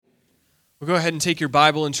Well, go ahead and take your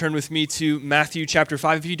Bible and turn with me to Matthew chapter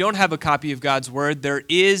 5. If you don't have a copy of God's Word, there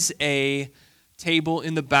is a table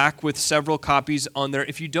in the back with several copies on there.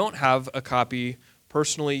 If you don't have a copy,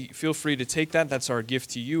 personally, feel free to take that. That's our gift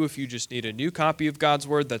to you. If you just need a new copy of God's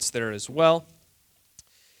Word, that's there as well.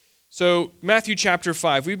 So, Matthew chapter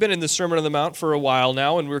 5. We've been in the Sermon on the Mount for a while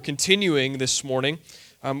now, and we're continuing this morning.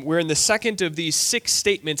 We're in the second of these 6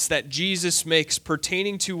 statements that Jesus makes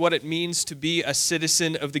pertaining to what it means to be a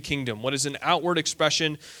citizen of the kingdom. What does an outward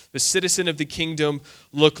expression, the citizen of the kingdom,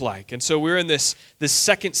 look like? And so we're in this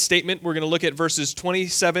second statement. We're going to look at verses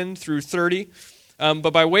 27 through 30.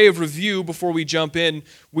 But by way of review, before we jump in,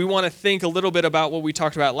 we want to think a little bit about what we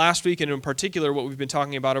talked about last week, and in particular what we've been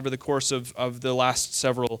talking about over the course of the last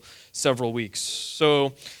several weeks.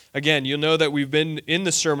 So again, you'll know that we've been in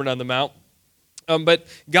the Sermon on the Mount. But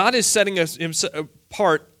God is setting us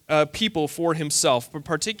apart people for Himself, in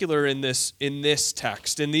particular in this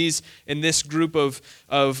text, in this group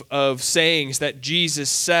of sayings that Jesus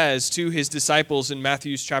says to His disciples in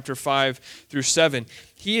Matthew chapter 5 through 7.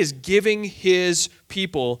 He is giving His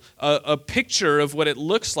people a picture of what it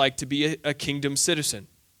looks like to be a kingdom citizen.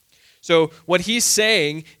 So what He's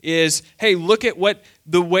saying is, hey, look at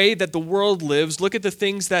the way that the world lives. Look at the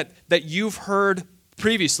things that you've heard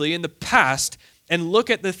previously in the past, and look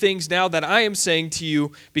at the things now that I am saying to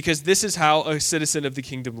you, because this is how a citizen of the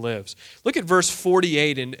kingdom lives. Look at verse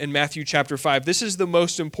 48 in Matthew chapter 5. This is the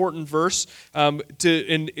most important verse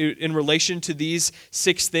in relation to these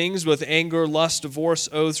 6 things with anger, lust, divorce,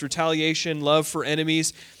 oaths, retaliation, love for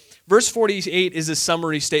enemies. Verse 48 is a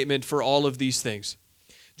summary statement for all of these things.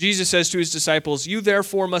 Jesus says to His disciples, "You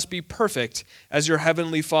therefore must be perfect as your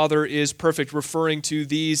heavenly Father is perfect," referring to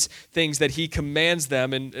these things that He commands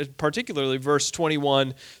them, and particularly verse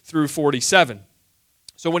 21 through 47.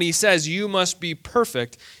 So when He says, "You must be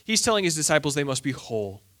perfect," He's telling His disciples they must be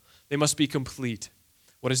whole. They must be complete.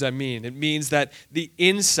 What does that mean? It means that the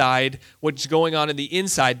inside, what's going on in the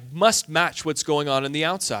inside, must match what's going on in the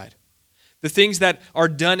outside. The things that are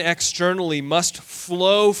done externally must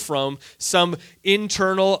flow from some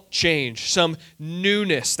internal change, some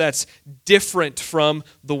newness that's different from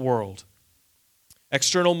the world.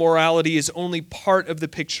 External morality is only part of the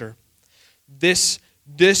picture. This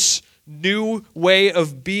new way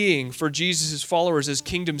of being for Jesus' followers as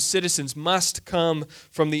kingdom citizens must come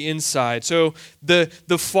from the inside. So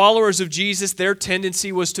the followers of Jesus, their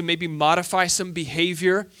tendency was to maybe modify some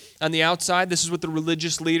behavior on the outside. This is what the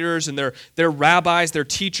religious leaders and their rabbis, their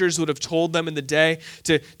teachers would have told them in the day,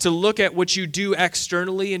 to look at what you do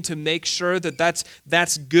externally and to make sure that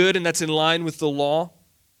that's good and that's in line with the law.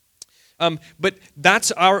 But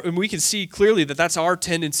and we can see clearly that that's our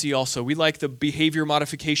tendency also. We like the behavior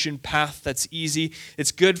modification path that's easy.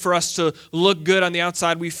 It's good for us to look good on the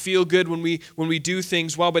outside. We feel good when we do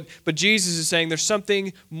things well. But Jesus is saying there's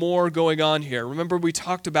something more going on here. Remember, we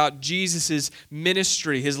talked about Jesus'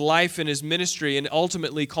 ministry, His life and His ministry, and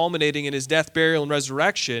ultimately culminating in His death, burial, and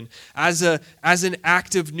resurrection as an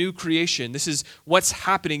act of new creation. This is what's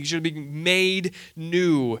happening. He's being made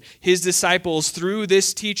new. His disciples, through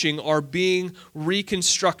this teaching, are being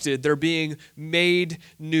reconstructed. They're being made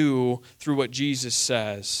new through what Jesus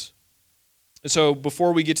says. And so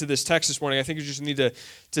before we get to this text this morning, I think we just need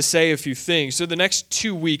to say a few things. So the next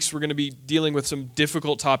 2 weeks, we're going to be dealing with some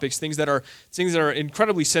difficult topics, things that are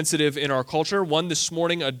incredibly sensitive in our culture. One this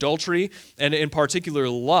morning, adultery, and in particular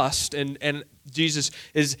lust. And Jesus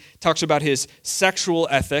talks about His sexual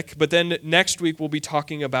ethic. But then next week, we'll be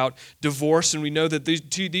talking about divorce. And we know that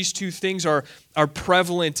these two things are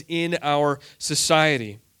prevalent in our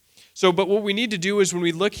society. So, but what we need to do is when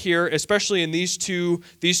we look here, especially in these two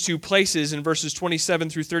places in verses 27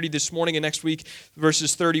 through 30 this morning and next week,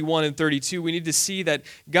 verses 31 and 32, we need to see that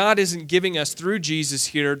God isn't giving us through Jesus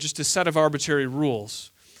here just a set of arbitrary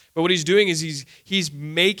rules. But what He's doing is He's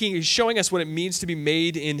showing us what it means to be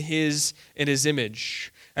made in His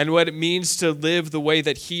image and what it means to live the way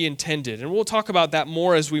that He intended. And we'll talk about that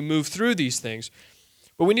more as we move through these things.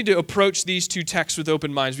 But we need to approach these two texts with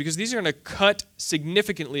open minds because these are going to cut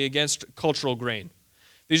significantly against cultural grain.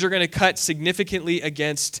 These are going to cut significantly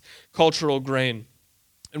against cultural grain.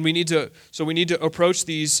 And we need to approach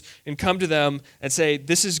these and come to them and say,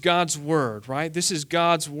 this is God's word, right? This is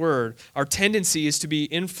God's word. Our tendency is to be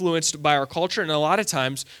influenced by our culture, and a lot of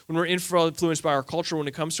times when we're influenced by our culture, when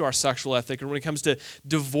it comes to our sexual ethic and when it comes to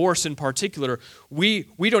divorce in particular, we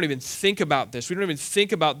don't even think about this. We don't even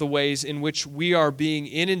think about the ways in which we are being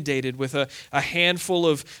inundated with a handful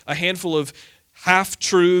of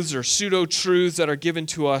half-truths or pseudo-truths that are given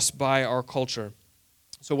to us by our culture.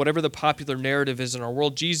 So whatever the popular narrative is in our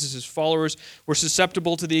world, Jesus' followers were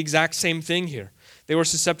susceptible to the exact same thing here. they were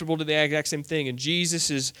susceptible to the exact same thing. And Jesus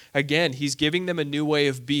is, again, he's giving them a new way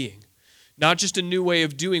of being. Not just a new way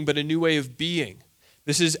of doing, but a new way of being.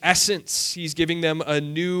 This is essence. He's giving them a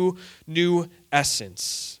new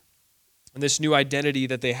essence. And this new identity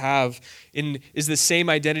that they have is the same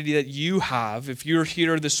identity that you have if you're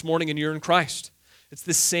here this morning and you're in Christ. It's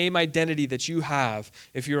the same identity that you have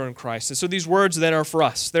if you're in Christ. And so these words then are for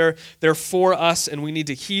us. They're for us, and we need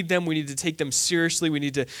to heed them. We need to take them seriously. We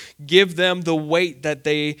need to give them the weight that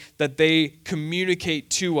they communicate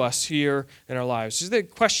to us here in our lives. So the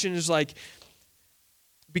question is like,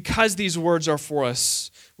 because these words are for us,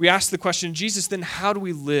 we ask the question, Jesus, then how do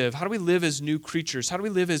we live? How do we live as new creatures? How do we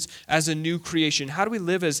live as a new creation? How do we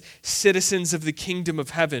live as citizens of the kingdom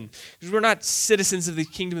of heaven? Because we're not citizens of the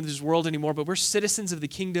kingdom of this world anymore, but we're citizens of the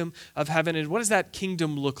kingdom of heaven. And what does that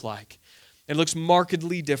kingdom look like? It looks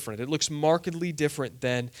markedly different. It looks markedly different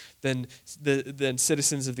than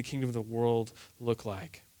citizens of the kingdom of the world look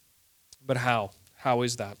like. But how? How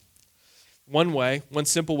is that? One way, one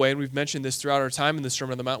simple way, and we've mentioned this throughout our time in the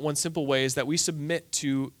Sermon on the Mount, one simple way is that we submit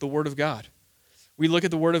to the Word of God. We look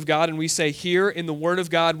at the Word of God and we say, here in the Word of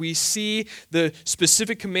God, we see the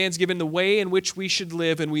specific commands given, the way in which we should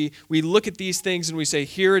live, and we look at these things and we say,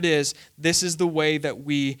 here it is, this is the way that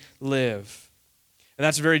we live. And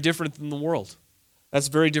that's very different than the world. That's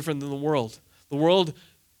very different than the world. The world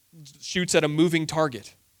shoots at a moving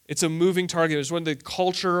target. It's a moving target. It's when the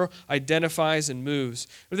culture identifies and moves.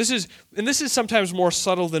 This is sometimes more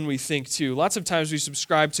subtle than we think too. Lots of times we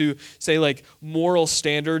subscribe to, say, like moral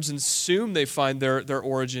standards and assume they find their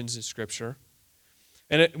origins in Scripture.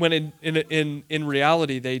 And when in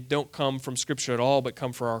reality they don't come from Scripture at all, but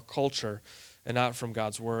come from our culture and not from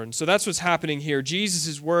God's Word. And so that's what's happening here.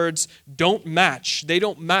 Jesus' words don't match. They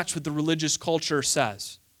don't match what the religious culture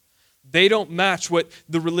says. They don't match what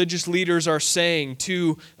the religious leaders are saying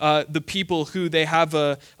to the people who they have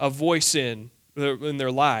a voice in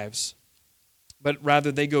their lives. But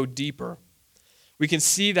rather, they go deeper. We can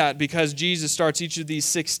see that because Jesus starts each of these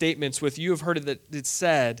 6 statements with, you have heard it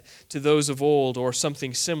said to those of old, or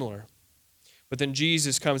something similar. But then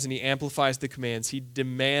Jesus comes and he amplifies the commands. He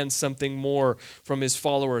demands something more from his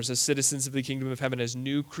followers as citizens of the kingdom of heaven, as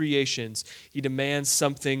new creations. He demands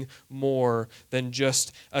something more than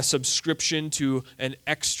just a subscription to an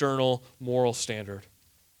external moral standard.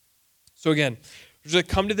 So again, we're going to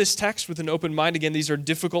come to this text with an open mind. Again, these are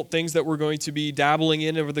difficult things that we're going to be dabbling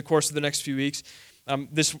in over the course of the next few weeks.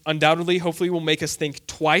 This undoubtedly, hopefully, will make us think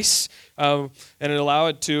twice and allow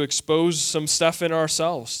it to expose some stuff in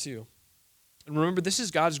ourselves too. And remember, this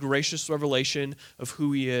is God's gracious revelation of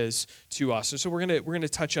who he is to us. And so we're going to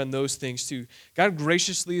touch on those things too. God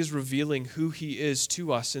graciously is revealing who he is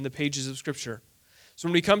to us in the pages of Scripture. So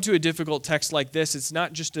when we come to a difficult text like this, it's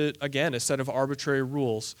not just, a set of arbitrary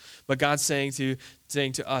rules, but God's saying to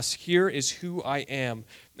us, here is who I am,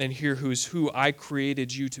 and here is who I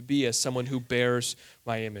created you to be as someone who bears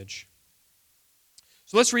my image.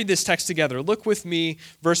 So let's read this text together. Look with me,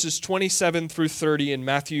 verses 27 through 30 in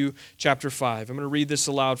Matthew chapter 5. I'm going to read this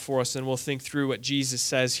aloud for us, and we'll think through what Jesus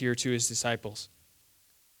says here to his disciples.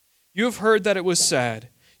 You have heard that it was said,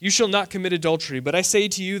 you shall not commit adultery, but I say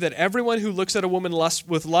to you that everyone who looks at a woman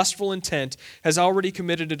with lustful intent has already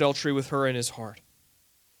committed adultery with her in his heart.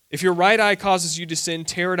 If your right eye causes you to sin,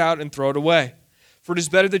 tear it out and throw it away. For it is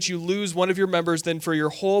better that you lose one of your members than for your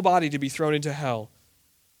whole body to be thrown into hell.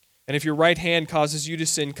 And if your right hand causes you to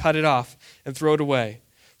sin, cut it off and throw it away.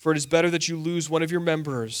 For it is better that you lose one of your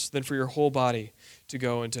members than for your whole body to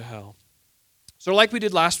go into hell. So like we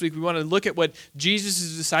did last week, we want to look at what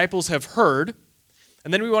Jesus' disciples have heard,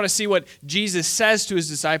 and then we want to see what Jesus says to his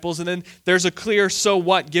disciples, and then there's a clear so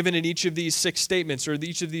what given in each of these 6 statements or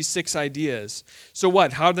each of these 6 ideas. So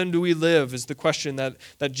what? How then do we live is the question that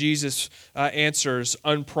Jesus answers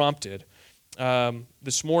unprompted.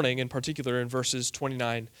 This morning, in particular, in verses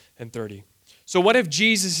 29 and 30. So what have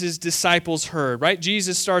Jesus' disciples heard, right?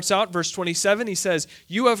 Jesus starts out, verse 27, he says,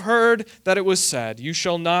 you have heard that it was said, you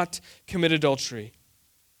shall not commit adultery.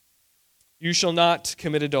 You shall not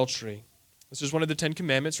commit adultery. This is one of the 10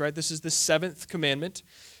 commandments, right? This is the 7th commandment.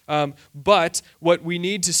 But what we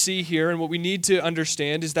need to see here and what we need to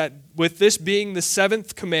understand is that with this being the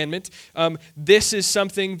 7th commandment, this is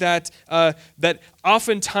something that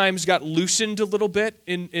oftentimes got loosened a little bit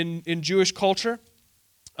in Jewish culture.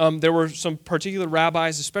 There were some particular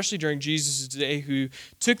rabbis, especially during Jesus' day, who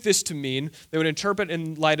took this to mean, they would interpret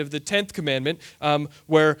in light of the 10th commandment,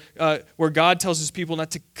 where God tells his people not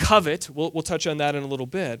to covet. We'll touch on that in a little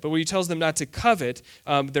bit. But when he tells them not to covet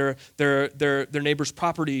their neighbor's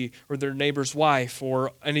property or their neighbor's wife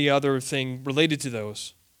or any other thing related to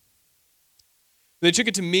those. They took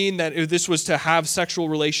it to mean that this was to have sexual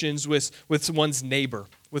relations with one's neighbor,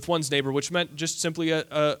 which meant just simply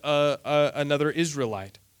another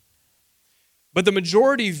Israelite. But the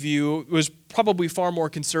majority view was probably far more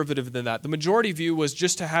conservative than that. The majority view was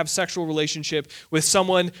just to have sexual relationship with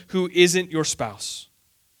someone who isn't your spouse.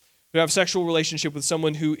 To have sexual relationship with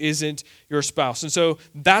someone who isn't your spouse. And so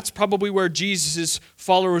that's probably where Jesus'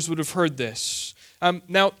 followers would have heard this.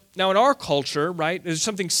 Now in our culture, right, there's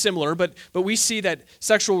something similar, but we see that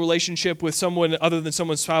sexual relationship with someone other than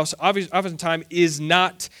someone's spouse oftentimes is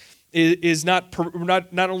not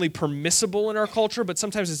only permissible in our culture, but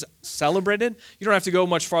sometimes it's celebrated. You don't have to go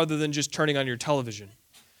much farther than just turning on your television.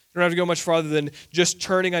 You don't have to go much farther than just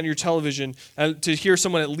turning on your television to hear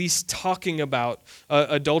someone at least talking about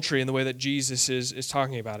adultery in the way that Jesus is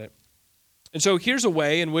talking about it. And so here's a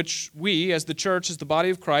way in which we, as the church, as the body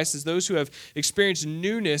of Christ, as those who have experienced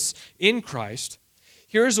newness in Christ,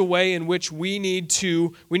 here's a way in which we need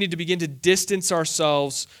to begin to distance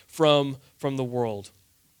ourselves from the world.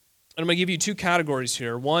 And I'm going to give you two categories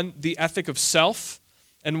here. One, the ethic of self,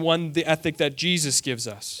 and one, the ethic that Jesus gives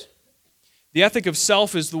us. The ethic of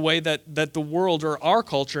self is the way that the world, or our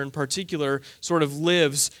culture in particular, sort of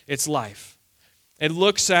lives its life. It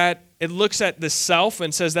looks at the self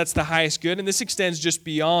and says that's the highest good, and this extends just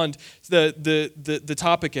beyond the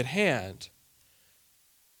topic at hand.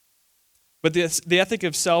 But the ethic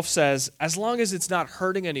of self says, as long as it's not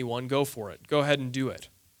hurting anyone, go for it. Go ahead and do it.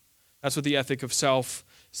 That's what the ethic of self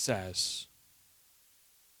says.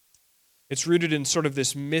 It's rooted in sort of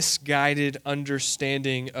this misguided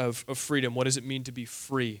understanding of freedom. What does it mean to be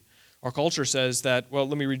free? Our culture says that, well,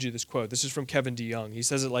 let me read you this quote. This is from Kevin DeYoung. He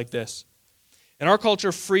says it like this. In our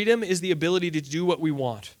culture, freedom is the ability to do what we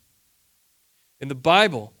want. In the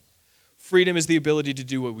Bible, freedom is the ability to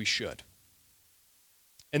do what we should.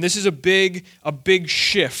 And this is a big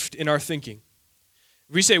shift in our thinking.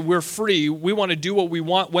 If we say we're free, we want to do what we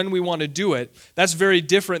want when we want to do it, that's very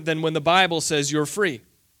different than when the Bible says you're free.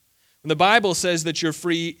 When the Bible says that you're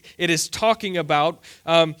free, it is talking about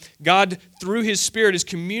God, through His Spirit, is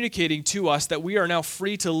communicating to us that we are now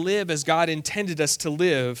free to live as God intended us to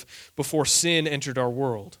live before sin entered our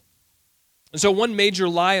world. And so one major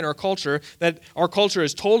lie in our culture that our culture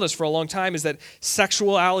has told us for a long time is that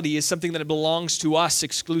sexuality is something that belongs to us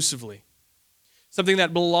exclusively. Something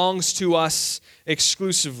that belongs to us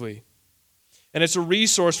exclusively. And it's a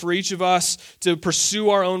resource for each of us to pursue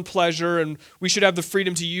our own pleasure, and we should have the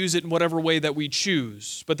freedom to use it in whatever way that we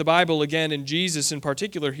choose. But the Bible, again, and Jesus in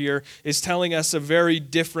particular here, is telling us a very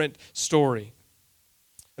different story.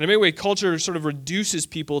 And in many ways, culture sort of reduces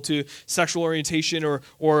people to sexual orientation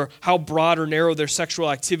or how broad or narrow their sexual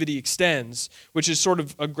activity extends, which is sort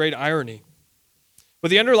of a great irony. But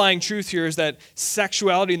the underlying truth here is that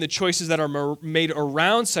sexuality and the choices that are made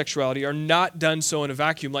around sexuality are not done so in a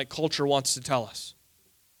vacuum like culture wants to tell us.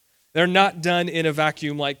 They're not done in a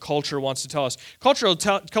vacuum like culture wants to tell us.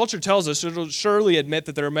 Culture tells us, it'll surely admit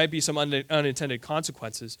that there might be some unintended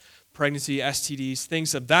consequences, pregnancy, STDs,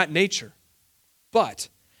 things of that nature. But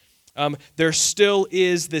there still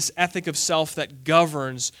is this ethic of self that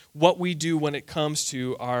governs what we do when it comes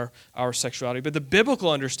to our sexuality. But the biblical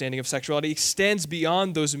understanding of sexuality extends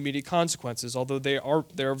beyond those immediate consequences, although they are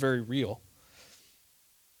very real.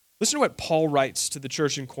 Listen to what Paul writes to the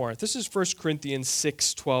church in Corinth. This is 1 Corinthians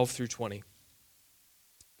 6:12 through 20.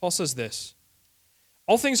 Paul says this,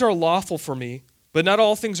 "All things are lawful for me, but not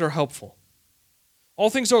all things are helpful. All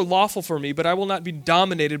things are lawful for me, but I will not be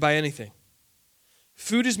dominated by anything.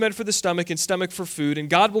 Food is meant for the stomach and stomach for food, and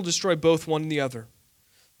God will destroy both one and the other.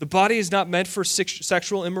 The body is not meant for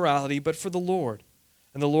sexual immorality, but for the Lord,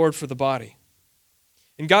 and the Lord for the body.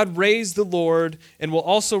 And God raised the Lord and will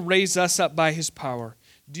also raise us up by His power.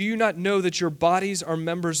 Do you not know that your bodies are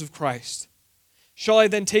members of Christ? Shall I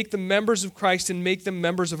then take the members of Christ and make them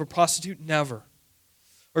members of a prostitute? Never.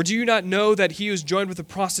 Or do you not know that he who is joined with a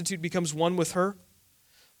prostitute becomes one with her?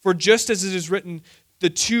 For just as it is written, the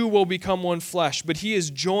two will become one flesh. But he is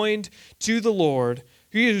joined to the Lord.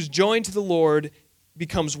 He who is joined to the Lord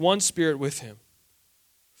becomes one spirit with Him.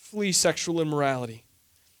 Flee sexual immorality.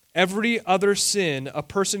 Every other sin a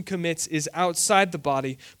person commits is outside the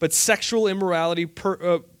body, but sexual immorality,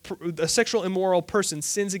 a sexual immoral person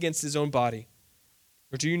sins against his own body.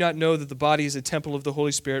 Or do you not know that the body is a temple of the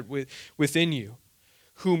Holy Spirit within you,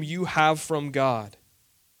 whom you have from God?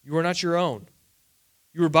 You are not your own.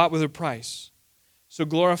 You were bought with a price. So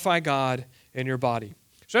glorify God in your body."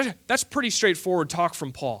 So that's pretty straightforward talk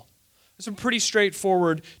from Paul. That's a pretty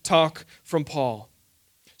straightforward talk from Paul.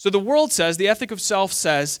 So the world says, the ethic of self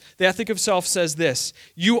says this: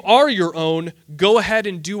 you are your own, go ahead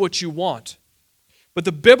and do what you want. But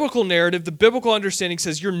the biblical narrative, the biblical understanding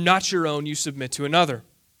says you're not your own, you submit to another.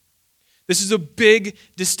 This is a big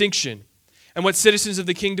distinction, and what citizens of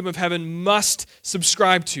the kingdom of heaven must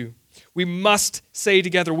subscribe to. We must say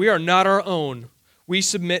together, we are not our own, we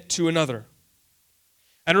submit to another.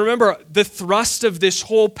 And remember, the thrust of this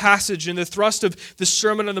whole passage and the thrust of the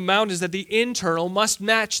Sermon on the Mount is that the internal must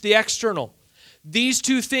match the external. These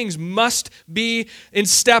two things must be in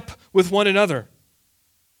step with one another.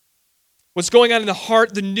 What's going on in the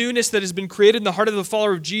heart, the newness that has been created in the heart of the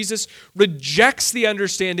follower of Jesus, rejects the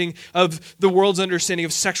understanding of the world's understanding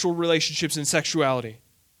of sexual relationships and sexuality.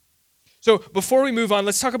 So before we move on,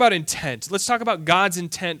 let's talk about intent. Let's talk about God's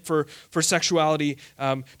intent for sexuality,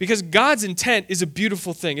 because God's intent is a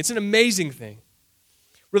beautiful thing. It's an amazing thing.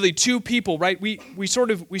 Really, two people, right? We sort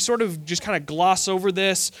of just kind of gloss over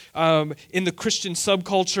this in the Christian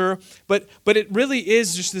subculture, but it really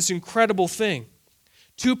is just this incredible thing.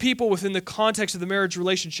 Two people within the context of the marriage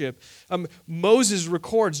relationship. Moses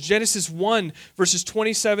records Genesis 1, verses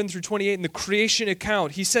 27 through 28 in the creation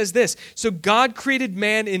account. He says this, "So God created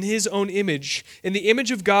man in his own image. In the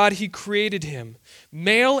image of God he created him.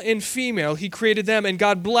 Male and female he created them, and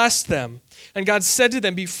God blessed them. And God said to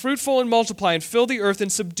them, 'Be fruitful and multiply, and fill the earth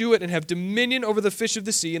and subdue it, and have dominion over the fish of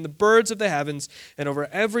the sea and the birds of the heavens, and over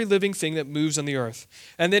every living thing that moves on the earth.'"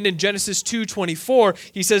 And then in Genesis 2:24,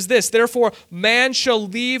 he says this, "Therefore man shall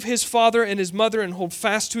leave his father and his mother and hold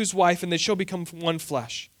fast to his wife, and they shall become one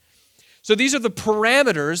flesh." So these are the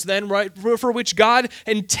parameters then, right, for which God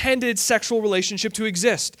intended sexual relationship to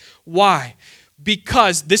exist. Why?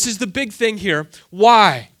 Because this is the big thing here.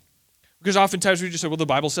 Why? Because oftentimes we just say, well, the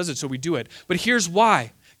Bible says it, so we do it. But here's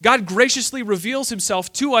why. God graciously reveals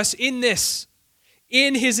himself to us in this,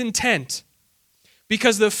 in his intent.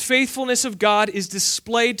 Because the faithfulness of God is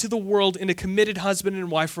displayed to the world in a committed husband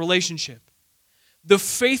and wife relationship. The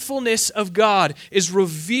faithfulness of God is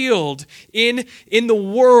revealed in the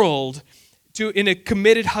world in a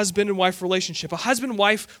committed husband and wife relationship. A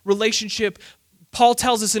husband-wife relationship, Paul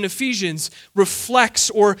tells us in Ephesians,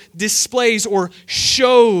 reflects or displays or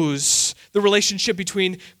shows the relationship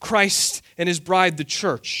between Christ and his bride, the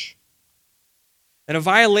church. And a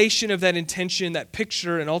violation of that intention, that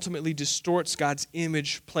picture, and ultimately distorts God's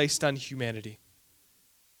image placed on humanity.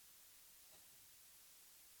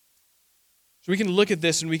 So we can look at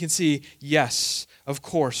this and we can see, yes, of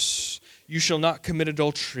course, you shall not commit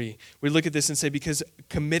adultery. We look at this and say, because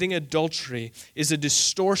committing adultery is a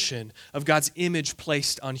distortion of God's image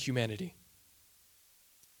placed on humanity.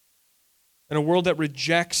 And a world that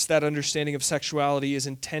rejects that understanding of sexuality is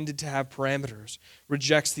intended to have parameters,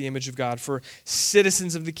 rejects the image of God. For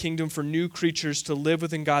citizens of the kingdom, for new creatures to live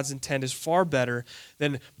within God's intent is far better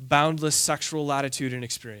than boundless sexual latitude and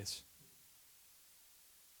experience.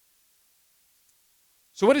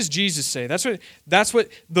 So what does Jesus say? That's what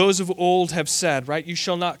those of old have said, right? You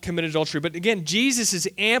shall not commit adultery. But again, Jesus is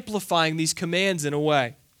amplifying these commands in a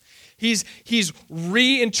way. He's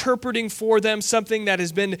reinterpreting for them something that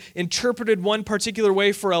has been interpreted one particular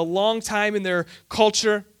way for a long time in their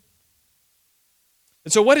culture.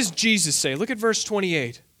 And so what does Jesus say? Look at verse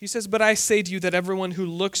 28. He says, "But I say to you that everyone who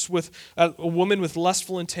looks with a woman with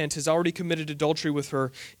lustful intent has already committed adultery with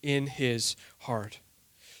her in his heart."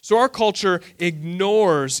 So our culture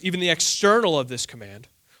ignores even the external of this command.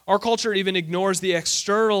 Our culture even ignores the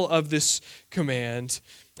external of this command.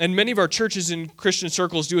 And many of our churches and Christian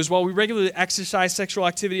circles do as well. We regularly exercise sexual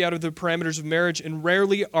activity out of the parameters of marriage, and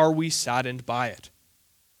rarely are we saddened by it.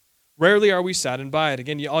 Rarely are we saddened by it.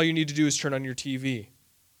 Again, all you need to do is turn on your TV.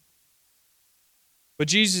 But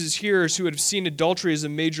Jesus' hearers who have seen adultery as a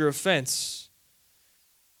major offense,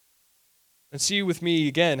 and see with me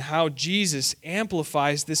again how Jesus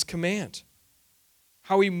amplifies this command,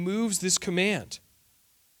 how he moves this command.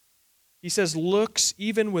 He says, looks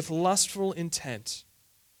even with lustful intent.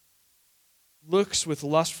 Looks with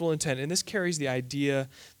lustful intent. And this carries the idea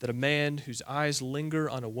that a man whose eyes linger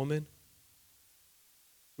on a woman,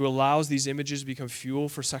 who allows these images to become fuel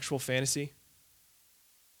for sexual fantasy.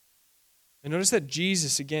 And notice that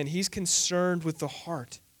Jesus, again, he's concerned with the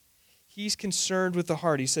heart. He's concerned with the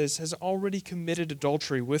heart. He says, has already committed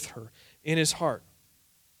adultery with her in his heart.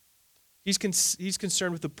 He's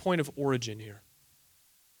concerned with the point of origin here.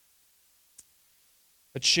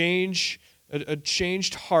 A changed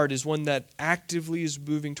heart is one that actively is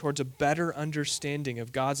moving towards a better understanding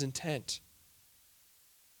of God's intent.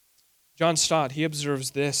 John Stott, he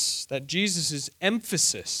observes this, that Jesus'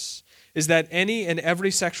 emphasis is that any and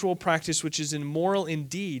every sexual practice which is immoral in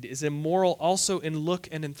deed is immoral also in look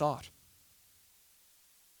and in thought.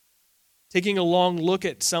 Taking a long look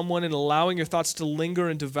at someone and allowing your thoughts to linger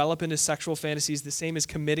and develop into sexual fantasies, the same as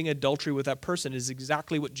committing adultery with that person, is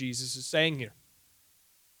exactly what Jesus is saying here.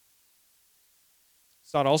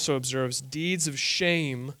 Stott also observes, deeds of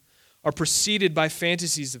shame are preceded by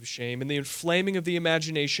fantasies of shame and the inflaming of the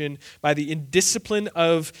imagination by the indiscipline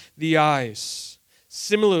of the eyes.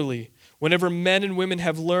 Similarly, whenever men and women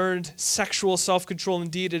have learned sexual self-control,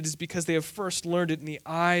 indeed, it is because they have first learned it in the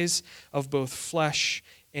eyes of both flesh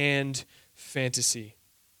and fantasy.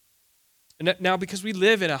 And now, because we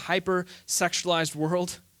live in a hyper-sexualized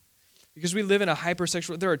world,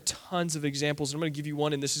 there are tons of examples. And I'm going to give you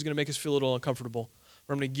one, and this is going to make us feel a little uncomfortable.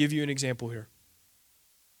 But I'm going to give you an example here.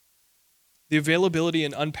 The availability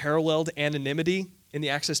and unparalleled anonymity in the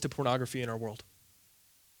access to pornography in our world.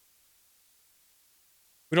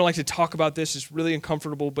 We don't like to talk about this. It's really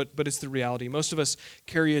uncomfortable, but it's the reality. Most of us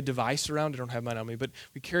carry a device around. I don't have mine on me, but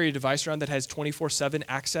we carry a device around that has 24/7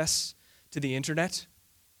 access to the internet.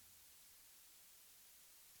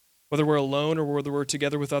 Whether we're alone or whether we're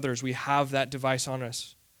together with others, we have that device on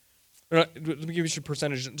us. Let me give you some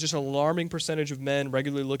percentage. Just an alarming percentage of men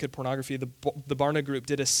regularly look at pornography. The Barna Group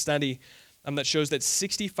did a study that shows that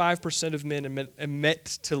 65% of men admit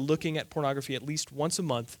to looking at pornography at least once a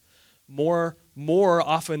month, more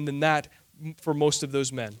often than that for most of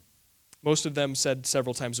those men. Most of them said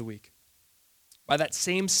several times a week. By that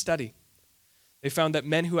same study, they found that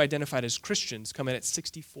men who identified as Christians come in at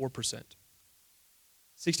 64%.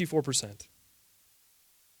 64%.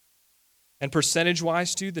 And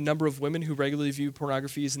percentage-wise, too, the number of women who regularly view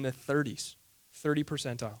pornography is in the 30s, 30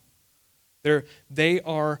 percentile.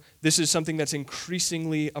 This is something that's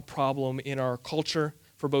increasingly a problem in our culture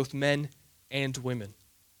for both men and women.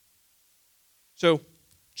 So,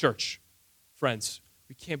 church, friends,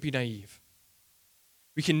 we can't be naive.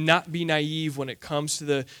 We cannot be naive when it comes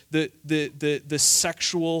to the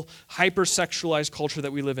sexual, hypersexualized culture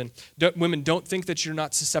that we live in. Women, don't think that you're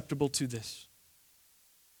not susceptible to this.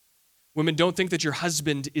 Women, don't think that your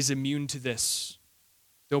husband is immune to this.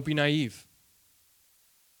 Don't be naive.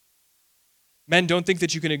 Men, don't think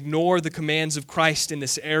that you can ignore the commands of Christ in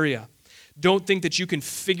this area. Don't think that you can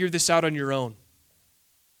figure this out on your own.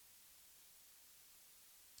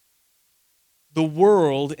 The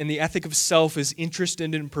world and the ethic of self is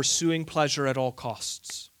interested in pursuing pleasure at all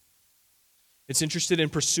costs. It's interested in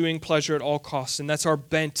pursuing pleasure at all costs, and that's our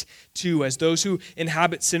bent too, as those who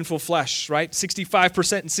inhabit sinful flesh, right?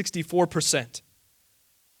 65% and 64%.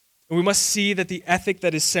 And we must see that the ethic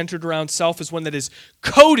that is centered around self is one that is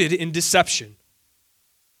coated in deception.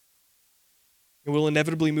 It will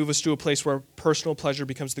inevitably move us to a place where personal pleasure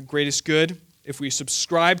becomes the greatest good if we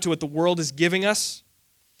subscribe to what the world is giving us.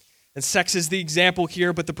 And sex is the example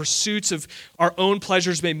here, but the pursuits of our own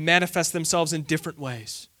pleasures may manifest themselves in different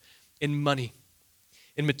ways. In money,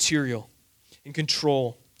 in material, in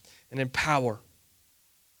control, and in power.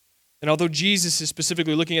 And although Jesus is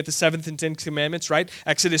specifically looking at the 7th and 10th commandments, right?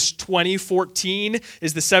 Exodus 20:14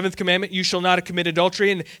 is the 7th commandment, you shall not commit adultery.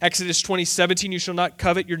 And Exodus 20:17, you shall not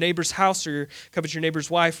covet your neighbor's house or covet your neighbor's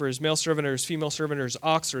wife or his male servant or his female servant or his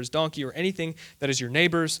ox or his donkey or anything that is your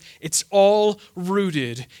neighbor's. It's all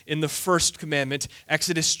rooted in the first commandment.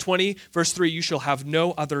 Exodus 20, verse 3, you shall have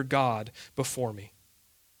no other God before me.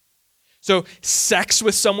 So sex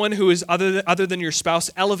with someone who is other than your spouse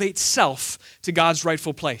elevates self to God's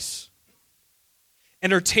rightful place.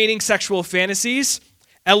 Entertaining sexual fantasies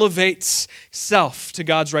elevates self to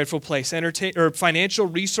God's rightful place. Financial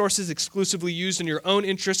resources exclusively used in your own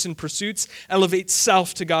interests and pursuits elevates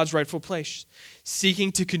self to God's rightful place.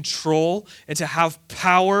 Seeking to control and to have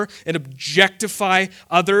power and objectify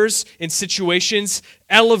others in situations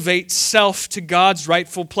elevates self to God's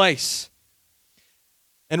rightful place.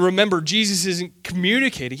 And remember, Jesus isn't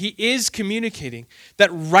communicating. He is communicating that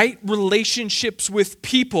right relationships with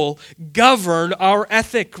people govern our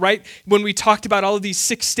ethic, right? When we talked about all of these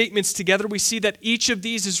 6 statements together, we see that each of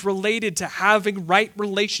these is related to having right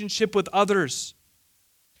relationship with others.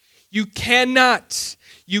 You cannot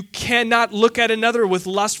look at another with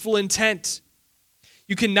lustful intent.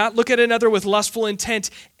 You cannot look at another with lustful intent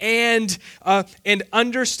and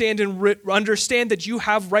understand that you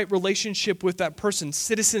have right relationship with that person.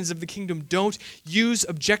 Citizens of the kingdom don't use,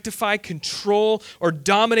 objectify, control, or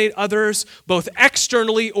dominate others, both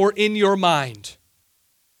externally or in your mind.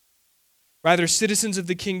 Rather, citizens of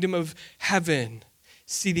the kingdom of heaven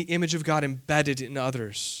see the image of God embedded in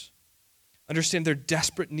others. Understand their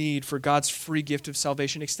desperate need for God's free gift of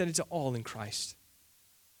salvation extended to all in Christ.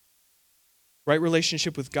 Right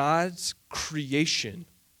relationship with God's creation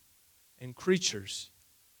and creatures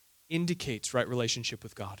indicates right relationship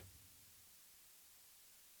with God.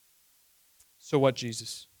 So what,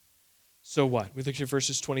 Jesus? So what? We looked at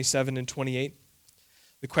verses 27 and 28.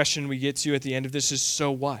 The question we get to at the end of this is,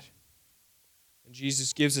 so what? And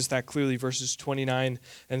Jesus gives us that clearly, verses 29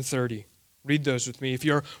 and 30. Read those with me. If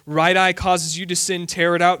your right eye causes you to sin,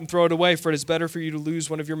 tear it out and throw it away, for it is better for you to lose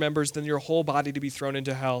one of your members than your whole body to be thrown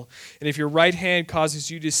into hell. And if your right hand causes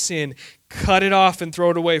you to sin, cut it off and throw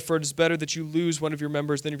it away, for it is better that you lose one of your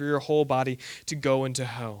members than for your whole body to go into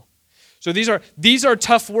hell. So these are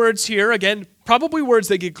tough words here. Again, probably words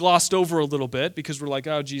that get glossed over a little bit because we're like,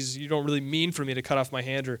 oh, Jesus, you don't really mean for me to cut off my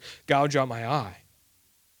hand or gouge out my eye.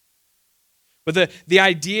 But the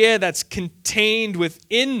idea that's contained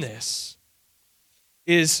within this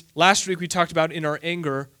is, last week we talked about in our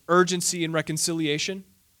anger, urgency and reconciliation.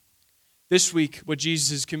 This week, what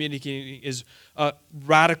Jesus is communicating is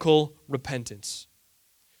radical repentance.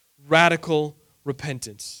 Radical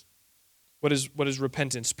repentance. What is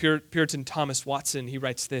repentance? Puritan Thomas Watson, he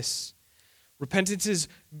writes this: repentance is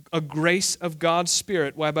a grace of God's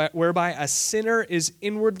Spirit whereby a sinner is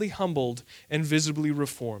inwardly humbled and visibly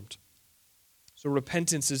reformed. So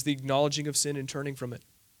repentance is the acknowledging of sin and turning from it.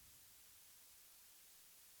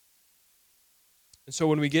 And so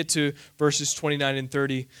when we get to verses 29 and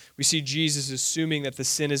 30, we see Jesus assuming that the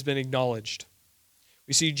sin has been acknowledged.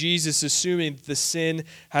 We see Jesus assuming that the sin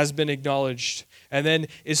has been acknowledged and then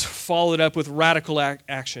is followed up with radical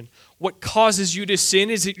action. What causes you to sin?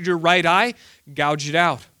 Is it your right eye? Gouge it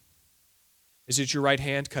out. Is it your right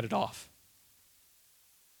hand? Cut it off.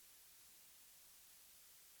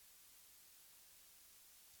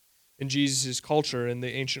 In Jesus' culture, in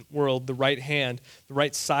the ancient world, the right hand, the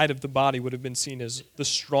right side of the body would have been seen as the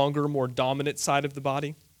stronger, more dominant side of the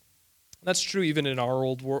body. That's true even in our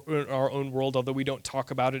own world, although we don't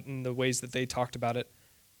talk about it in the ways that they talked about it.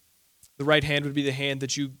 The right hand would be the hand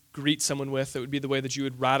that you greet someone with. It would be the way that you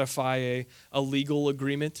would ratify a legal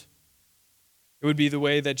agreement. It would be the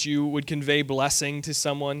way that you would convey blessing to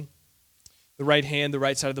someone. The right hand, the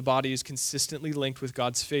right side of the body, is consistently linked with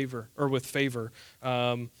God's favor, or with favor.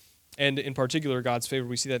 And in particular, God's favor.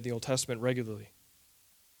 We see that in the Old Testament regularly.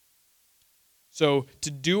 So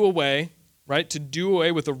to do away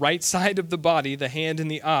with the right side of the body, the hand and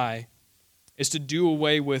the eye, is to do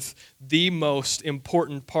away with the most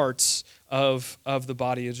important parts of the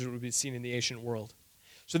body as it would be seen in the ancient world.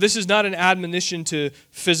 So this is not an admonition to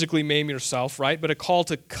physically maim yourself, right? But a call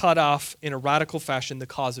to cut off in a radical fashion the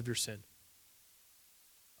cause of your sin.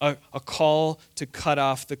 A call to cut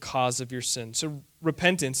off the cause of your sin. So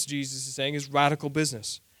repentance, Jesus is saying, is radical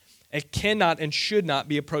business. It cannot and should not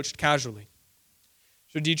be approached casually.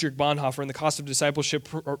 So Dietrich Bonhoeffer in The Cost of Discipleship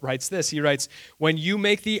writes this. He writes, when you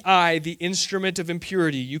make the eye the instrument of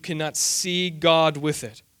impurity, you cannot see God with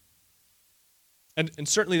it. And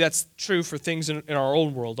certainly that's true for things in our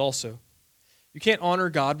own world also. You can't honor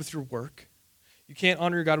God with your work. You can't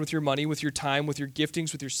honor God with your money, with your time, with your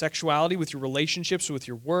giftings, with your sexuality, with your relationships, with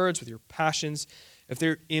your words, with your passions, if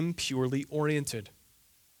they're impurely oriented.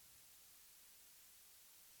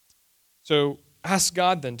 So ask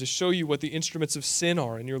God then to show you what the instruments of sin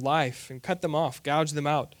are in your life and cut them off, gouge them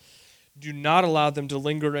out. Do not allow them to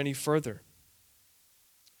linger any further.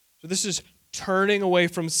 So this is turning away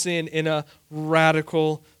from sin in a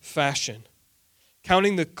radical fashion.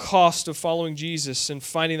 Counting the cost of following Jesus and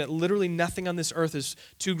finding that literally nothing on this earth is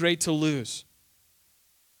too great to lose.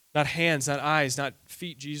 Not hands, not eyes, not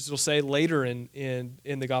feet, Jesus will say later in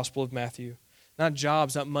the Gospel of Matthew. Not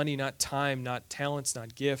jobs, not money, not time, not talents,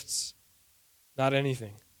 not gifts, not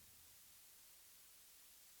anything.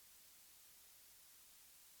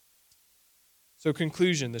 So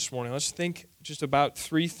conclusion this morning. Let's think just about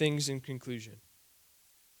three things in conclusion.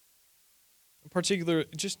 In particular,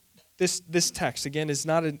 just this text, again, is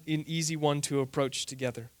not an easy one to approach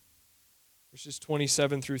together. Verses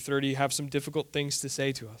 27 through 30 have some difficult things to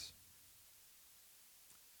say to us.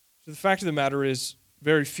 So the fact of the matter is,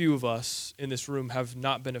 very few of us in this room have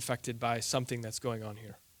not been affected by something that's going on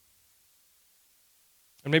here.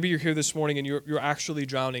 And maybe you're here this morning and you're actually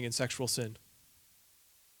drowning in sexual sin.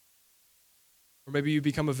 Or maybe you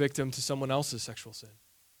become a victim to someone else's sexual sin.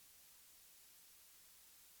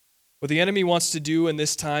 What the enemy wants to do in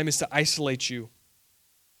this time is to isolate you.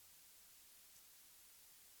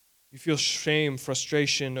 You feel shame,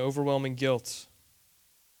 frustration, overwhelming guilt.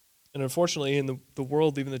 And unfortunately, in the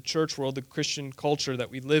world, even the church world, the Christian culture that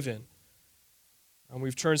we live in,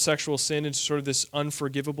 we've turned sexual sin into sort of this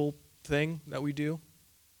unforgivable thing that we do.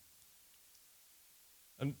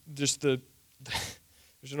 And just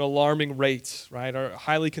there's an alarming rate, right? Our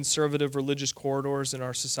highly conservative religious corridors in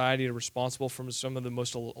our society are responsible for some of the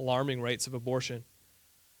most alarming rates of abortion,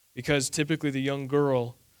 because typically the young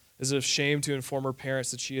girl is ashamed to inform her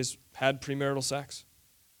parents that she has had premarital sex.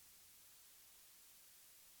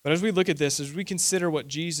 But as we look at this, as we consider what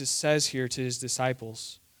Jesus says here to his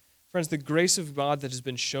disciples, friends, the grace of God that has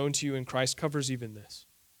been shown to you in Christ covers even this.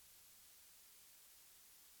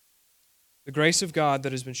 The grace of God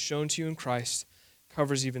that has been shown to you in Christ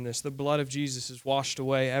covers even this. The blood of Jesus has washed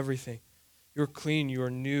away everything. You're clean, you are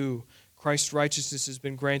new. Christ's righteousness has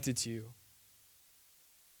been granted to you.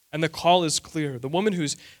 And the call is clear. The woman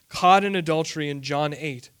who's caught in adultery in John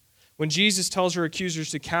 8, when Jesus tells her accusers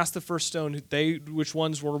to cast the first stone, which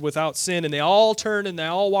ones were without sin, and they all turn and they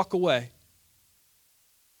all walk away.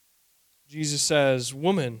 Jesus says,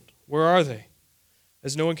 "Woman, where are they?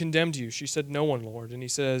 Has no one condemned you?" She said, "No one, Lord." And he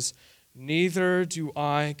says, "Neither do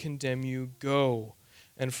I condemn you. Go,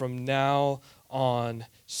 and from now on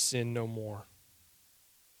sin no more."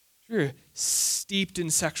 If you're steeped in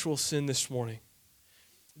sexual sin this morning,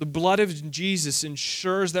 the blood of Jesus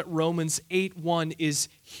ensures that Romans 8:1 is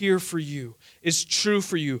here for you, is true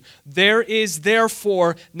for you. There is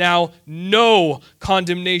therefore now no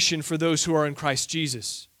condemnation for those who are in Christ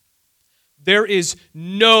Jesus. There is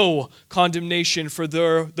no condemnation for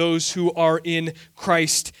those who are in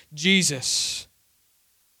Christ Jesus.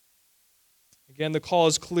 Again, the call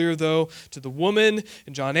is clear, though, to the woman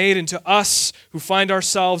in John 8 and to us who find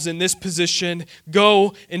ourselves in this position.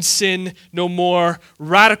 Go and sin no more.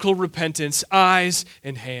 Radical repentance, eyes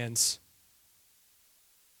and hands.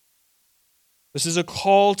 This is a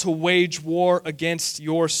call to wage war against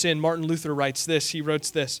your sin. Martin Luther writes this. He wrote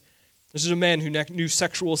this. This is a man who knew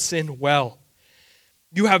sexual sin well.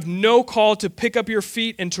 You have no call to pick up your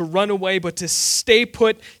feet and to run away, but to stay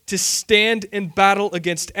put, to stand in battle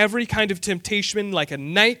against every kind of temptation like a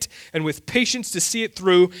knight, and with patience to see it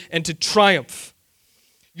through and to triumph.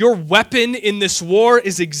 Your weapon in this war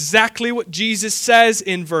is exactly what Jesus says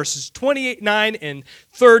in verses 28, 9, and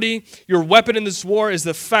 30. Your weapon in this war is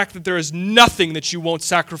the fact that there is nothing that you won't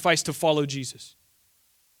sacrifice to follow Jesus.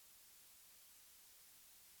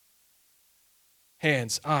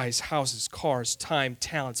 Hands, eyes, houses, cars, time,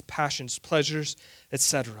 talents, passions, pleasures,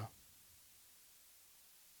 etc.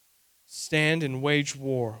 Stand and wage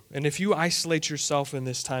war. And if you isolate yourself in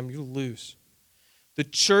this time, you'll lose. The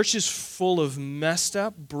church is full of messed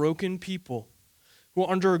up, broken people who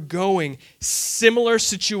are undergoing similar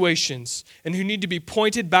situations and who need to be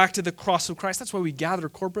pointed back to the cross of Christ. That's why we gather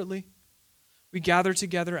corporately. We gather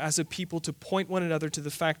together as a people to point one another to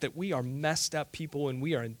the fact that we are messed up people and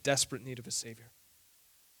we are in desperate need of a Savior.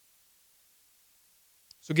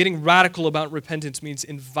 So getting radical about repentance means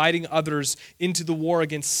inviting others into the war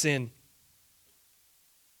against sin.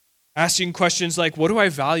 Asking questions like, what do I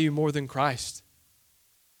value more than Christ?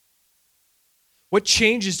 What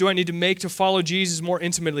changes do I need to make to follow Jesus more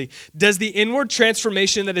intimately? Does the inward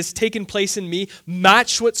transformation that has taken place in me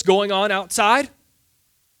match what's going on outside?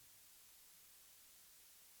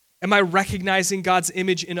 Am I recognizing God's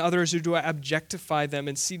image in others, or do I objectify them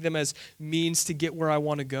and see them as means to get where I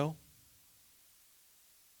want to go?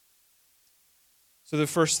 So the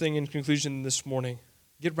first thing in conclusion this morning,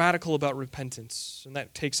 get radical about repentance. And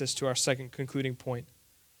that takes us to our second concluding point.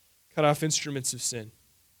 Cut off instruments of sin.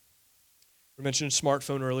 We mentioned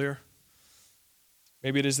smartphone earlier.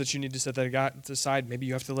 Maybe it is that you need to set that aside. Maybe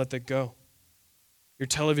you have to let that go. Your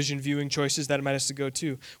television viewing choices, that might have to go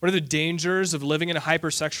too. One of the dangers of living in a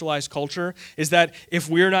hypersexualized culture is that if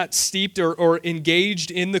we're not steeped or engaged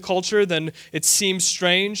in the culture, then it seems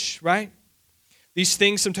strange, right? These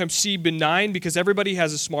things sometimes seem benign because everybody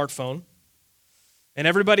has a smartphone. And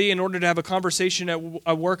everybody, in order to have a conversation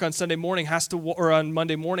at work on Sunday morning, or on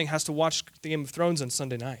Monday morning, has to watch the Game of Thrones on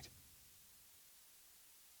Sunday night.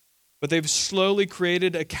 But they've slowly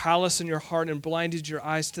created a callus in your heart and blinded your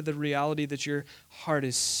eyes to the reality that your heart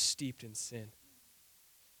is steeped in sin.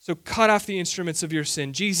 So cut off the instruments of your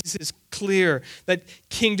sin. Jesus is clear that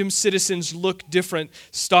kingdom citizens look different.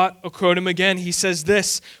 Stott quote him again. He says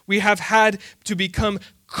this, we have had to become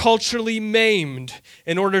culturally maimed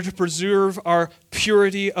in order to preserve our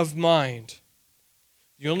purity of mind.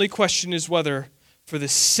 The only question is whether, for the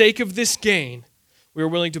sake of this gain, we are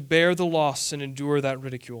willing to bear the loss and endure that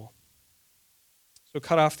ridicule. So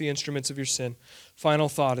cut off the instruments of your sin. Final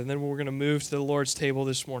thought, and then we're going to move to the Lord's table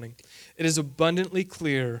this morning. It is abundantly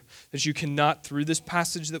clear that you cannot, through this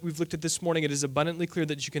passage that we've looked at this morning, it is abundantly clear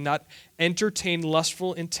that you cannot entertain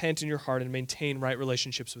lustful intent in your heart and maintain right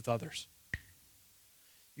relationships with others.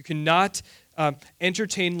 You cannot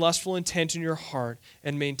entertain lustful intent in your heart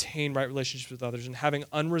and maintain right relationships with others. And having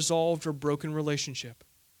unresolved or broken relationship,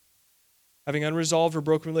 having unresolved or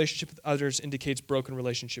broken relationship with others indicates broken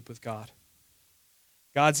relationship with God.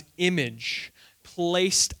 God's image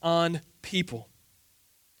placed on people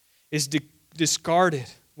is discarded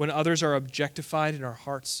when others are objectified in our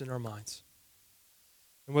hearts and our minds.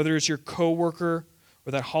 And whether it's your coworker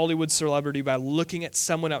or that Hollywood celebrity, by looking at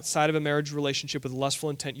someone outside of a marriage relationship with lustful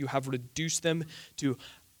intent, you have reduced them to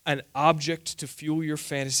an object to fuel your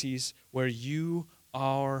fantasies where you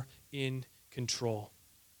are in control.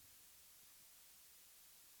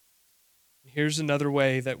 Here's another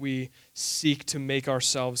way that we seek to make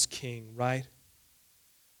ourselves king, right?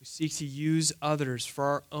 We seek to use others for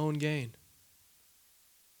our own gain,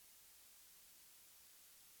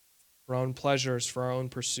 for our own pleasures, for our own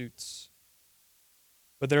pursuits.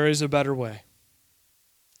 But there is a better way.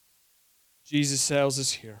 Jesus tells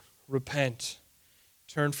us here, repent,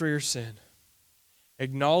 turn for your sin,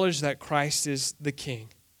 acknowledge that Christ is the King.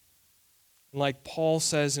 And like Paul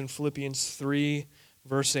says in Philippians 3,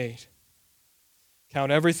 verse 8,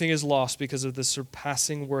 count everything as lost because of the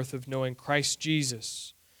surpassing worth of knowing Christ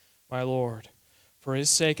Jesus, my Lord. For his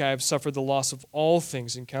sake I have suffered the loss of all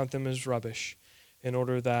things and count them as rubbish, in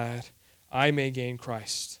order that I may gain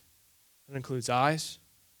Christ. That includes eyes,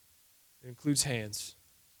 it includes hands,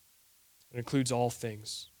 it includes all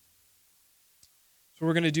things. So what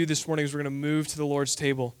we're going to do this morning is we're going to move to the Lord's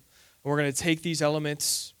table, and we're going to take these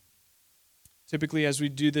elements. Typically, as we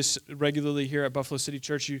do this regularly here at Buffalo City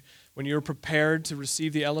Church, when you're prepared to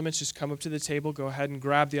receive the elements, just come up to the table, go ahead and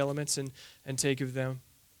grab the elements and take of them.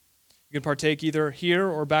 You can partake either here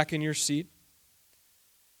or back in your seat.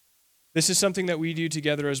 This is something that we do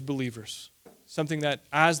together as believers, something that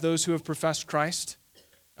as those who have professed Christ,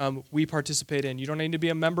 we participate in. You don't need to be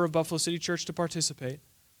a member of Buffalo City Church to participate,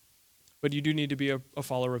 but you do need to be a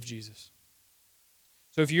follower of Jesus.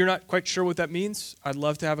 So if you're not quite sure what that means, I'd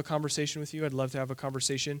love to have a conversation with you. I'd love to have a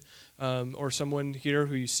conversation, or someone here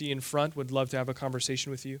who you see in front would love to have a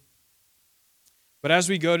conversation with you. But as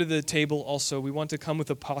we go to the table also, we want to come with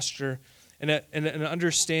a posture and an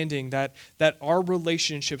understanding that our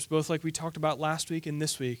relationships, both like we talked about last week and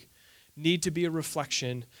this week, need to be a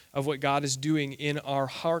reflection of what God is doing in our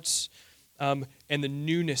hearts and the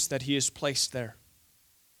newness that he has placed there.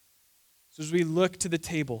 So as we look to the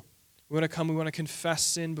table, we want to come, we want to confess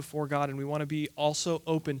sin before God, and we want to be also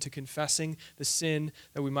open to confessing the sin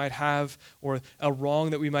that we might have or a wrong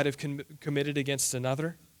that we might have committed against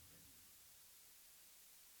another.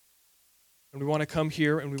 And we want to come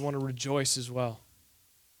here and we want to rejoice as well.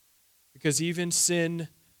 Because even sin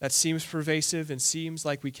that seems pervasive and seems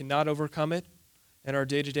like we cannot overcome it in our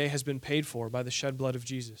day-to-day has been paid for by the shed blood of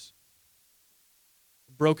Jesus.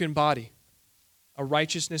 A broken body, a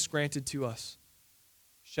righteousness granted to us,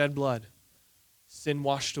 shed blood, sin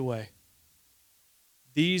washed away.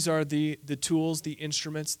 These are the tools, the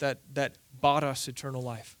instruments that bought us eternal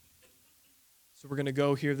life. So we're going to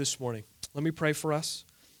go here this morning. Let me pray for us.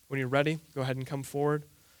 When you're ready, go ahead and come forward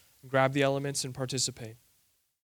and grab the elements and participate.